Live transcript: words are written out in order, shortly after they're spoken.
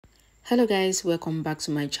Hello guys, welcome back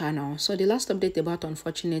to my channel. So the last update about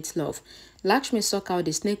unfortunate love. Lakshmi sucked out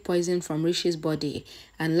the snake poison from Rishi's body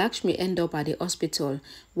and Lakshmi ended up at the hospital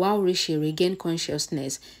while Rishi regained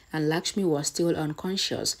consciousness and Lakshmi was still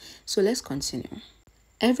unconscious. So let's continue.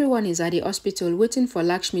 Everyone is at the hospital waiting for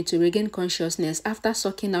Lakshmi to regain consciousness after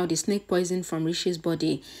sucking out the snake poison from Rishi's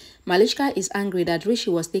body. Malishka is angry that Rishi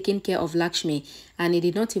was taking care of Lakshmi and he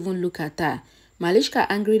did not even look at her. Malishka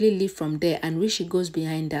angrily leaves from there and Rishi goes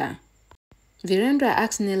behind her. Virendra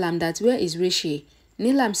asks Neelam that where is Rishi.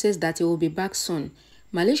 Neelam says that he will be back soon.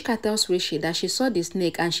 Malishka tells Rishi that she saw the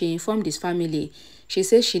snake and she informed his family. She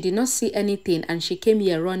says she did not see anything and she came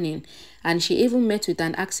here running and she even met with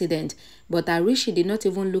an accident, but that Rishi did not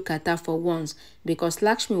even look at her for once because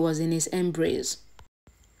Lakshmi was in his embrace.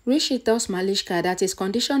 Rishi tells Malishka that his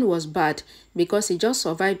condition was bad because he just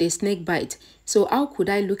survived a snake bite, so how could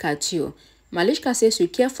I look at you? Malishka says you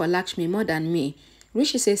care for Lakshmi more than me.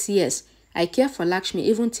 Rishi says yes, I care for Lakshmi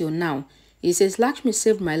even till now. He says Lakshmi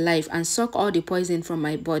saved my life and sucked all the poison from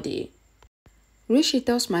my body. Rishi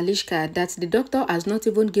tells Malishka that the doctor has not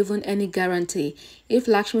even given any guarantee if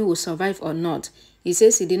Lakshmi will survive or not. He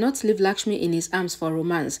says he did not leave Lakshmi in his arms for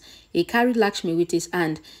romance. He carried Lakshmi with his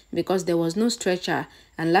hand because there was no stretcher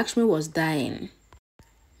and Lakshmi was dying.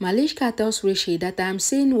 Malishka tells Rishi that I am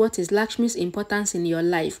seeing what is Lakshmi's importance in your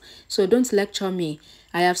life, so don't lecture me.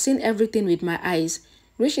 I have seen everything with my eyes.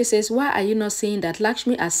 Rishi says, why are you not saying that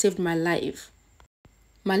Lakshmi has saved my life?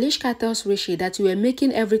 Malishka tells Rishi that you were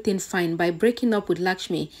making everything fine by breaking up with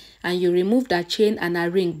Lakshmi and you removed her chain and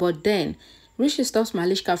her ring, but then Rishi stops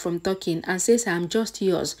Malishka from talking and says, I am just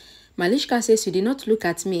yours. Malishka says, you did not look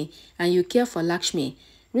at me and you care for Lakshmi.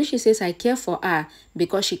 Rishi says, I care for her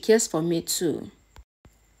because she cares for me too.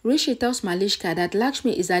 Rishi tells Malishka that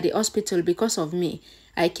Lakshmi is at the hospital because of me.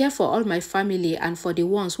 I care for all my family and for the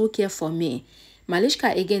ones who care for me.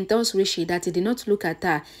 Malishka again tells Rishi that he did not look at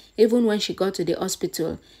her even when she got to the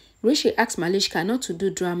hospital. Rishi asks Malishka not to do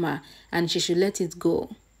drama and she should let it go.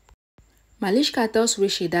 Malishka tells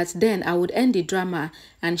Rishi that then I would end the drama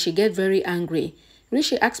and she get very angry.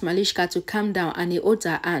 Rishi asks Malishka to calm down and he holds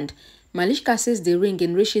her hand. Malishka sees the ring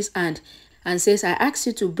in Rishi's hand and says, I asked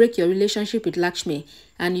you to break your relationship with Lakshmi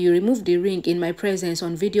and you removed the ring in my presence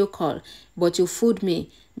on video call, but you fooled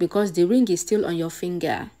me because the ring is still on your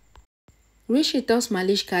finger. Rishi tells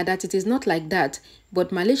Malishka that it is not like that, but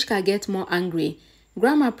Malishka gets more angry.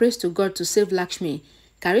 Grandma prays to God to save Lakshmi.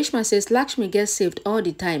 Karishma says Lakshmi gets saved all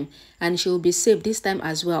the time and she will be saved this time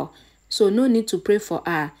as well, so no need to pray for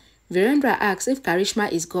her. Virendra asks if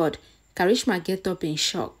Karishma is God. Karishma gets up in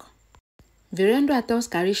shock. Virendra tells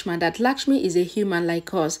Karishma that Lakshmi is a human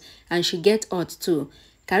like us and she gets hurt too.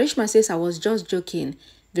 Karishma says I was just joking.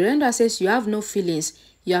 Virendra says you have no feelings,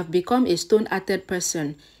 you have become a stone-hearted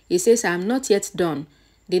person. He says, I am not yet done.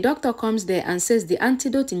 The doctor comes there and says the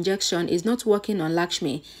antidote injection is not working on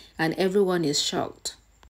Lakshmi and everyone is shocked.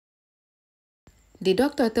 The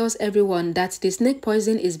doctor tells everyone that the snake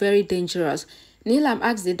poison is very dangerous. Neelam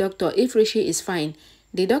asks the doctor if Rishi is fine.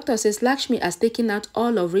 The doctor says Lakshmi has taken out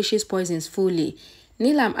all of Rishi's poisons fully.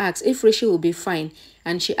 Neelam asks if Rishi will be fine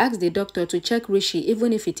and she asks the doctor to check Rishi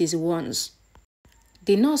even if it is once.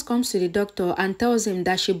 The nurse comes to the doctor and tells him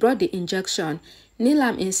that she brought the injection.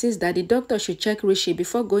 Neelam insists that the doctor should check Rishi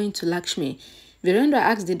before going to Lakshmi. Virendra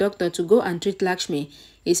asks the doctor to go and treat Lakshmi.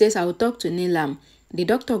 He says, I will talk to Neelam. The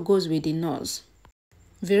doctor goes with the nurse.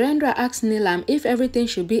 Virendra asks Neelam if everything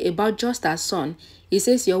should be about just her son. He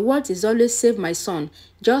says, your words is always save my son,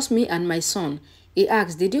 just me and my son. He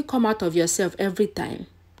asks, did you come out of yourself every time?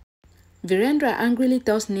 Virendra angrily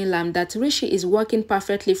tells Neelam that Rishi is working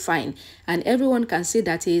perfectly fine and everyone can see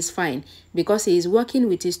that he is fine because he is working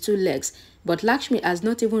with his two legs, but Lakshmi has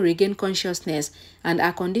not even regained consciousness and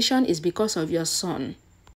her condition is because of your son.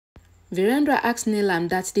 Virendra asks Neelam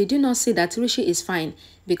that did you not see that Rishi is fine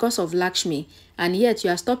because of Lakshmi and yet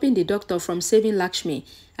you are stopping the doctor from saving Lakshmi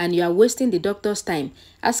and you are wasting the doctor's time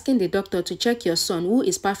asking the doctor to check your son who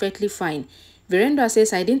is perfectly fine. Virendra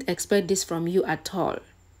says, I didn't expect this from you at all.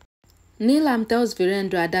 Neelam tells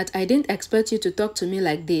Virendra that I didn't expect you to talk to me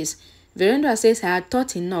like this. Virendra says I had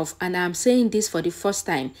thought enough and I am saying this for the first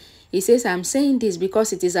time. He says I am saying this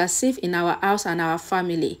because it is as if in our house and our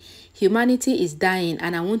family, humanity is dying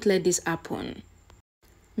and I won't let this happen.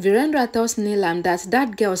 Virendra tells Neelam that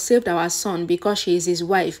that girl saved our son because she is his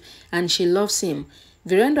wife and she loves him.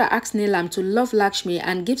 Virendra asks Neelam to love Lakshmi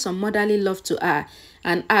and give some motherly love to her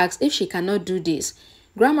and asks if she cannot do this.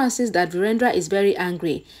 Grandma says that Virendra is very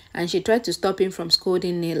angry and she tried to stop him from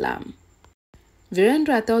scolding Neelam.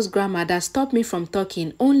 Virendra tells Grandma that stop me from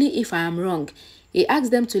talking only if I am wrong. He asks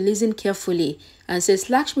them to listen carefully and says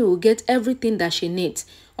Lakshmi will get everything that she needs,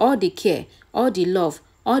 all the care, all the love,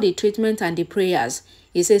 all the treatment and the prayers.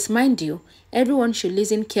 He says, mind you, everyone should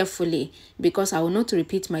listen carefully because I will not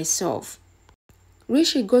repeat myself.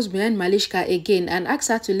 Rishi goes behind Malishka again and asks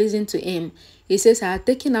her to listen to him. He says, I had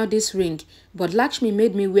taken out this ring, but Lakshmi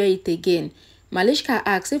made me wear it again. Malishka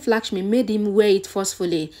asks if Lakshmi made him wear it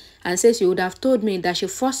forcefully and says you would have told me that she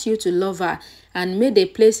forced you to love her and made a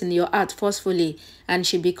place in your heart forcefully and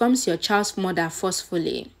she becomes your child's mother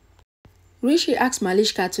forcefully. Rishi asks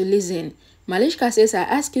Malishka to listen. Malishka says, I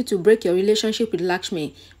asked you to break your relationship with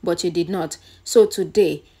Lakshmi, but you did not. So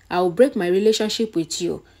today, I will break my relationship with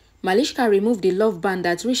you. Malishka removed the love band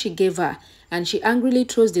that Rishi gave her and she angrily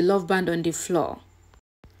throws the love band on the floor.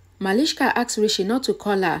 Malishka asks Rishi not to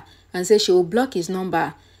call her and says she will block his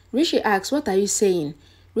number. Rishi asks, what are you saying?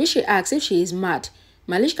 Rishi asks if she is mad.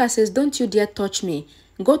 Malishka says, don't you dare touch me.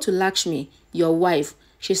 Go to Lakshmi, your wife.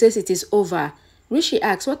 She says it is over. Rishi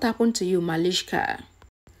asks, what happened to you, Malishka?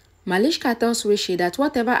 Malishka tells Rishi that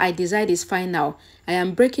whatever I decide is final. I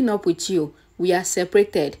am breaking up with you. We are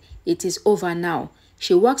separated. It is over now.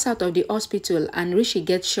 She walks out of the hospital and Rishi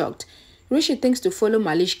gets shocked. Rishi thinks to follow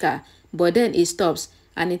Malishka, but then he stops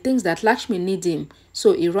and he thinks that Lakshmi needs him,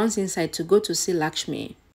 so he runs inside to go to see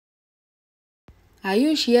Lakshmi.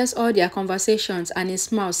 Ayush hears all their conversations and he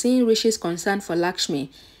smiles, seeing Rishi's concern for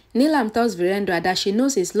Lakshmi. Neelam tells Virendra that she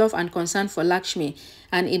knows his love and concern for Lakshmi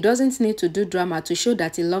and he doesn't need to do drama to show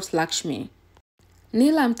that he loves Lakshmi.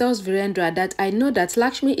 Neelam tells Virendra that I know that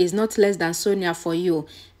Lakshmi is not less than Sonia for you,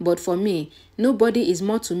 but for me, nobody is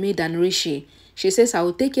more to me than Rishi. She says I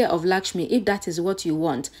will take care of Lakshmi if that is what you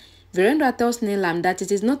want. Virendra tells Neelam that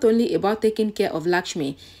it is not only about taking care of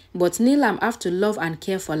Lakshmi, but Neelam have to love and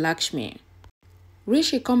care for Lakshmi.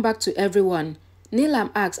 Rishi come back to everyone.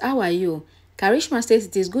 Neelam asks, how are you? Karishma says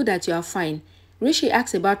it is good that you are fine. Rishi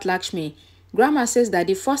asks about Lakshmi. Grandma says that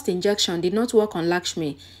the first injection did not work on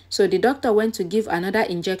Lakshmi, so the doctor went to give another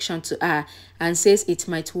injection to her and says it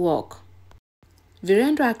might work.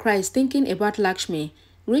 Virendra cries thinking about Lakshmi.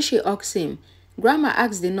 Rishi asks him. Grandma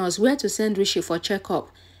asks the nurse where to send Rishi for checkup.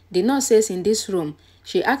 The nurse says in this room.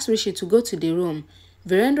 She asks Rishi to go to the room.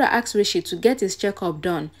 Virendra asks Rishi to get his checkup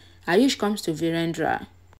done. Ayush comes to Virendra.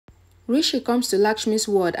 Rishi comes to Lakshmi's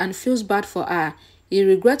ward and feels bad for her. He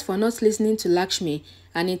regrets for not listening to Lakshmi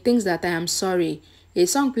and he thinks that I am sorry. A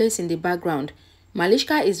song plays in the background.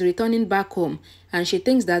 Malishka is returning back home and she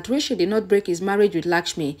thinks that Rishi did not break his marriage with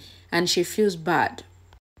Lakshmi and she feels bad.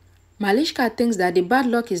 Malishka thinks that the bad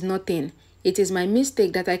luck is nothing. It is my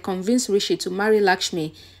mistake that I convinced Rishi to marry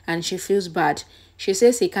Lakshmi and she feels bad. She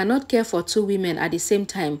says he cannot care for two women at the same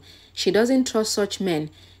time. She doesn't trust such men.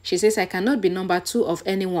 She says I cannot be number two of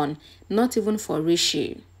anyone, not even for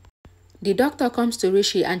Rishi. The doctor comes to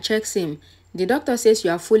Rishi and checks him. The doctor says you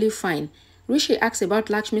are fully fine. Rishi asks about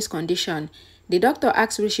Lakshmi's condition. The doctor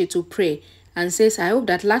asks Rishi to pray and says I hope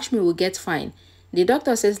that Lakshmi will get fine. The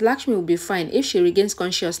doctor says Lakshmi will be fine if she regains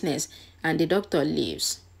consciousness and the doctor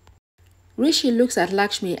leaves. Rishi looks at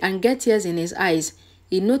Lakshmi and gets tears in his eyes.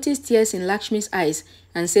 He noticed tears in Lakshmi's eyes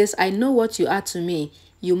and says I know what you are to me.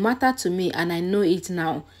 You matter to me and I know it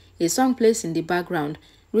now. A song plays in the background.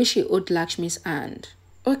 Rishi owed Lakshmi's hand.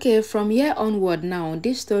 Okay, from here onward now,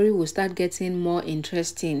 this story will start getting more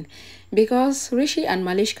interesting because Rishi and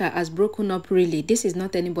Malishka has broken up really. This is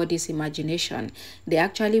not anybody's imagination. They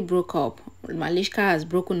actually broke up. Malishka has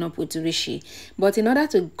broken up with Rishi. But in order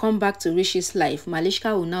to come back to Rishi's life,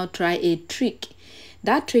 Malishka will now try a trick.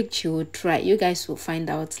 That trick she will try, you guys will find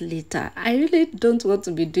out later. I really don't want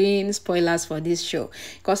to be doing spoilers for this show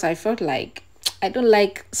because I felt like I don't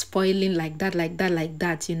like spoiling like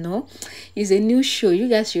that, you know. It's a new show. You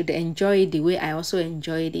guys should enjoy it the way I also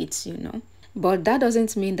enjoyed it, you know. But that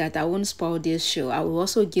doesn't mean that I won't spoil this show. I will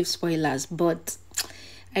also give spoilers, but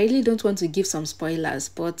I really don't want to give some spoilers.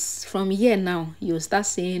 But from here now, you'll start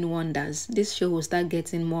seeing wonders. This show will start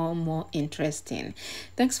getting more and more interesting.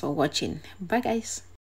 Thanks for watching. Bye, guys.